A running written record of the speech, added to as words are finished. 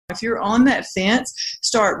If you're on that fence,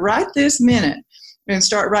 start right this minute and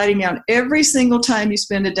start writing down every single time you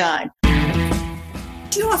spend a dime.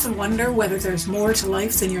 Do you often wonder whether there's more to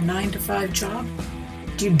life than your 9-to-5 job?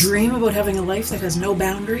 Do you dream about having a life that has no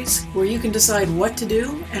boundaries, where you can decide what to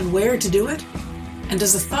do and where to do it? And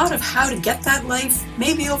does the thought of how to get that life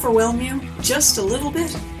maybe overwhelm you just a little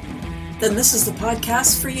bit? Then this is the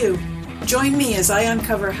podcast for you. Join me as I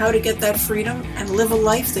uncover how to get that freedom and live a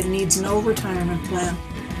life that needs no retirement plan.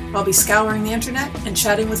 I'll be scouring the internet and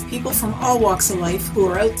chatting with people from all walks of life who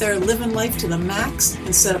are out there living life to the max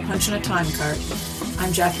instead of punching a time card.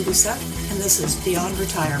 I'm Jackie Doucette, and this is Beyond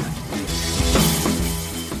Retirement.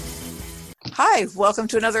 Hi, welcome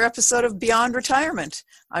to another episode of Beyond Retirement.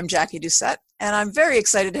 I'm Jackie Doucette, and I'm very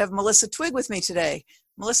excited to have Melissa Twigg with me today.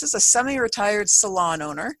 Melissa's a semi-retired salon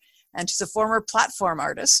owner, and she's a former platform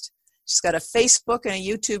artist. She's got a Facebook and a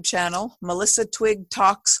YouTube channel, Melissa Twigg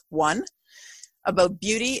Talks 1, about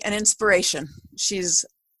beauty and inspiration. She's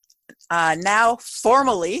now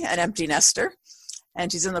formally an empty nester,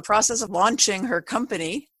 and she's in the process of launching her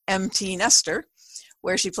company, Empty Nester,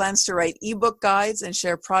 where she plans to write ebook guides and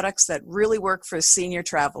share products that really work for a senior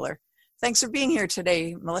traveler. Thanks for being here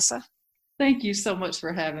today, Melissa. Thank you so much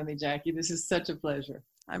for having me, Jackie. This is such a pleasure.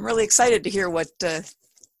 I'm really excited to hear what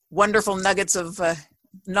wonderful nuggets of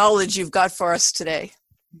knowledge you've got for us today.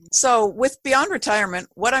 So with Beyond Retirement,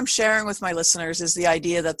 what I'm sharing with my listeners is the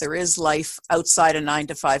idea that there is life outside a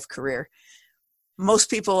 9-to-5 career. Most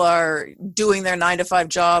people are doing their 9-to-5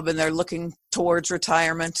 job and they're looking towards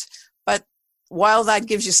retirement. But while that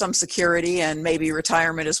gives you some security and maybe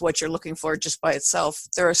retirement is what you're looking for just by itself,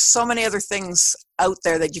 there are so many other things out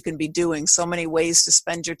there that you can be doing, so many ways to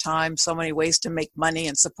spend your time, so many ways to make money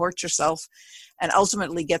and support yourself and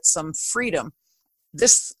ultimately get some freedom.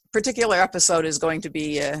 This particular episode is going to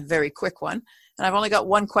be a very quick one, and I've only got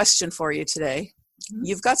one question for you today. Mm-hmm.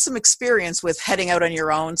 You've got some experience with heading out on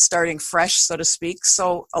your own, starting fresh, so to speak.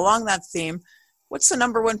 So along that theme, what's the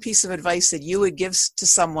number one piece of advice that you would give to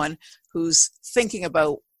someone who's thinking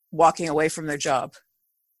about walking away from their job?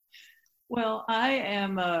 Well,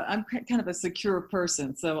 I'm kind of a secure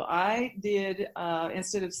person. So I did,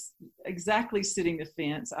 instead of exactly sitting the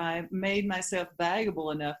fence, I made myself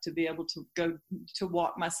valuable enough to be able to go to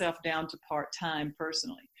walk myself down to part-time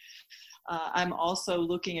personally. I'm also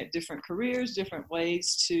looking at different careers, different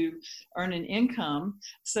ways to earn an income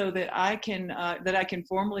so that I can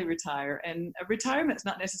formally retire. And retirement is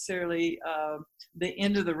not necessarily the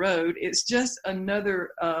end of the road. It's just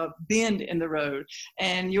another bend in the road.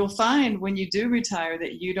 And you'll find when you do retire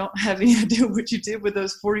that you don't have any idea what you did with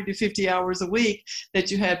those 40 to 50 hours a week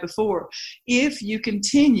that you had before, if you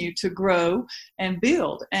continue to grow and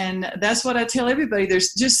build. And that's what I tell everybody.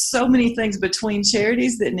 There's just so many things between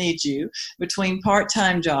charities that need you, between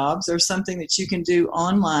part-time jobs or something that you can do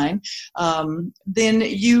online, then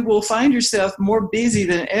you will find yourself more busy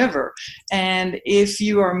than ever. And if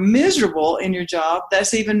you are miserable in your job,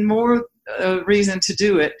 that's even more reason to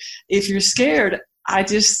do it. If you're scared, I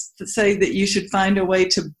just say that you should find a way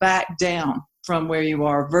to back down from where you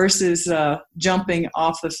are versus jumping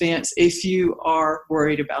off the fence if you are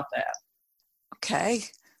worried about that. Okay.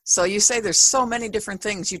 So you say there's so many different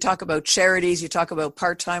things. You talk about charities, you talk about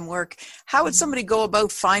part-time work. How would somebody go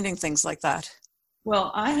about finding things like that?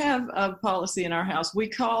 Well, I have a policy in our house. We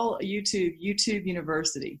call YouTube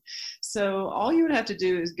University. So all you would have to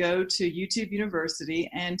do is go to YouTube University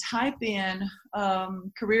and type in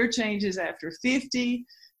career changes after 50,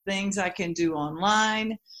 things I can do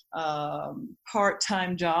online,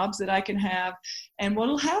 part-time jobs that I can have. And what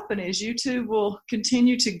will happen is YouTube will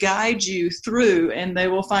continue to guide you through, and they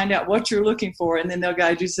will find out what you're looking for, and then they'll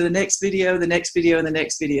guide you to the next video, the next video, and the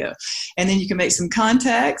next video. And then you can make some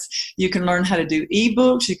contacts. You can learn how to do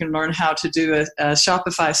ebooks. You can learn how to do a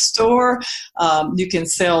Shopify store. You can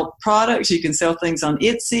sell products. You can sell things on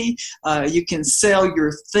Etsy. You can sell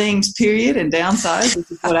your things, period, and downsize,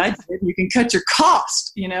 which is what I did. You can cut your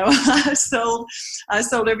cost. You know, I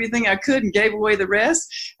sold everything I could and gave away the rest.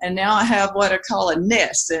 And now I have what I call a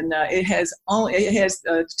nest, and it has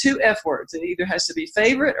two F words. It either has to be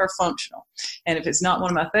favorite or functional. And if it's not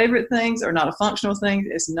one of my favorite things or not a functional thing,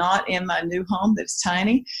 it's not in my new home that's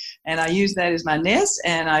tiny. And I use that as my nest,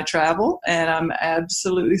 and I travel, and I'm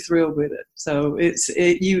absolutely thrilled with it. So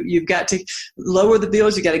you've got to lower the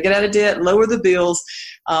bills. You got to get out of debt, lower the bills,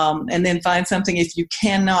 and then find something if you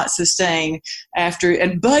cannot sustain after.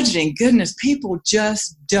 And budgeting, goodness, people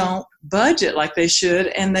just don't budget like they should,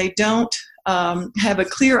 and they don't have a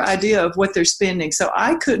clear idea of what they're spending. So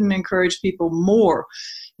I couldn't encourage people more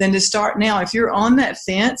than to start now. If you're on that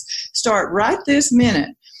fence, start right this minute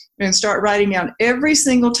and start writing down every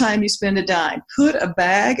single time you spend a dime. Put a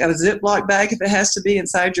Ziploc bag if it has to be,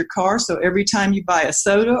 inside your car, so every time you buy a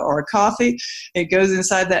soda or a coffee, it goes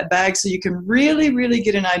inside that bag, so you can really, really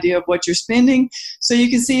get an idea of what you're spending, so you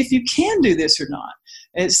can see if you can do this or not.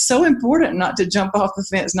 It's so important not to jump off the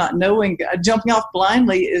fence, not knowing. Jumping off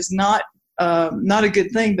blindly is not a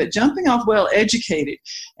good thing, but jumping off well educated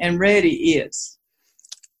and ready is.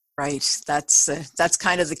 Right. That's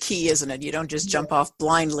kind of the key, isn't it? You don't just jump off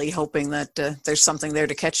blindly hoping that there's something there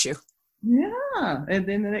to catch you. Yeah, and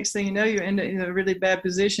then the next thing you know, you're in a really bad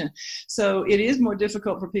position. So it is more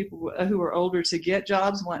difficult for people who are older to get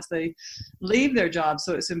jobs once they leave their jobs.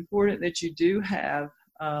 So it's important that you do have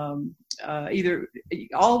either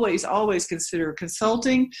always consider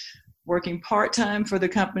consulting, working part-time for the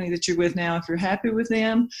company that you're with now if you're happy with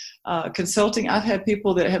them, consulting. I've had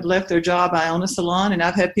people that have left their job. I own a salon, and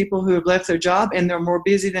I've had people who have left their job and they're more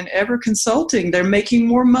busy than ever consulting. They're making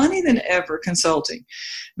more money than ever consulting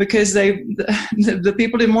because the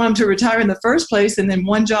people didn't want them to retire in the first place, and then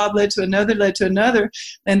one job led to another,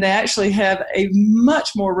 and they actually have a much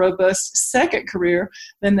more robust second career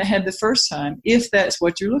than they had the first time, if that's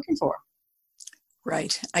what you're looking for.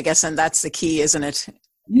 Right. I guess, and that's the key, isn't it?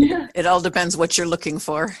 Yeah. It all depends what you're looking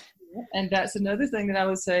for. And that's another thing that I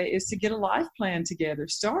would say is to get a life plan together.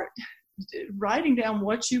 Start writing down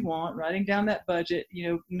what you want, writing down that budget.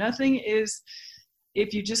 Nothing is,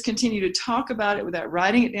 if you just continue to talk about it without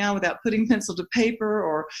writing it down, without putting pencil to paper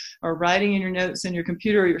or writing in your notes in your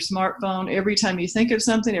computer or your smartphone, every time you think of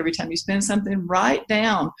something, every time you spend something, write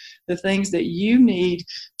down the things that you need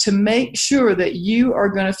to make sure that you are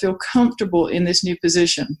going to feel comfortable in this new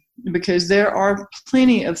position, because there are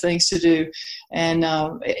plenty of things to do, and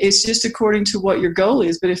it's just according to what your goal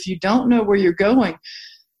is. But if you don't know where you're going,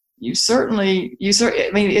 it's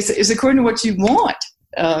according to what you want.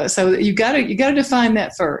 So you got to define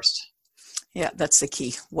that first. Yeah, that's the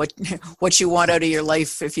key. What you want out of your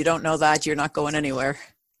life. If you don't know that, you're not going anywhere.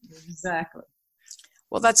 Exactly.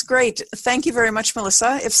 Well, that's great. Thank you very much,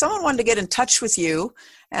 Melissa. If someone wanted to get in touch with you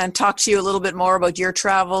and talk to you a little bit more about your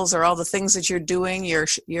travels or all the things that you're doing, your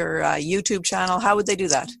YouTube channel, how would they do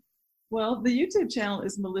that? Well, the YouTube channel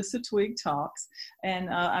is Melissa Twigg Talks, and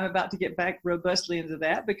I'm about to get back robustly into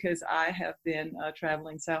that because I have been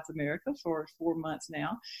traveling South America for 4 months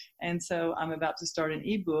now, and so I'm about to start an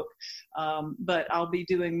ebook, but I'll be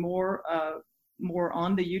doing more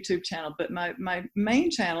on the YouTube channel. But my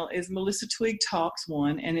main channel is Melissa Twigg Talks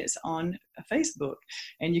 1, and it's on Facebook,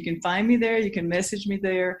 and you can find me there. You can message me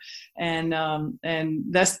there, and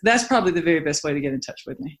that's probably the very best way to get in touch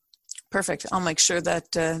with me. Perfect. I'll make sure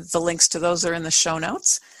that the links to those are in the show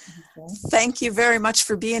notes. Okay. Thank you very much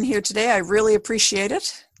for being here today. I really appreciate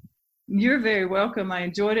it. You're very welcome. I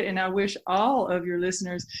enjoyed it, and I wish all of your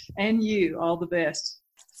listeners and you all the best.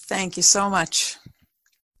 Thank you so much.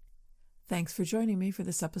 Thanks for joining me for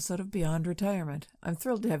this episode of Beyond Retirement. I'm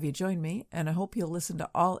thrilled to have you join me, and I hope you'll listen to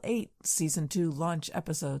all 8 Season 2 launch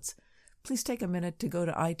episodes. Please take a minute to go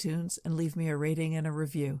to iTunes and leave me a rating and a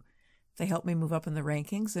review. They help me move up in the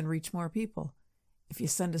rankings and reach more people. If you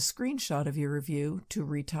send a screenshot of your review to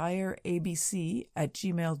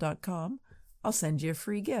retireabc@gmail.com, I'll send you a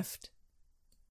free gift.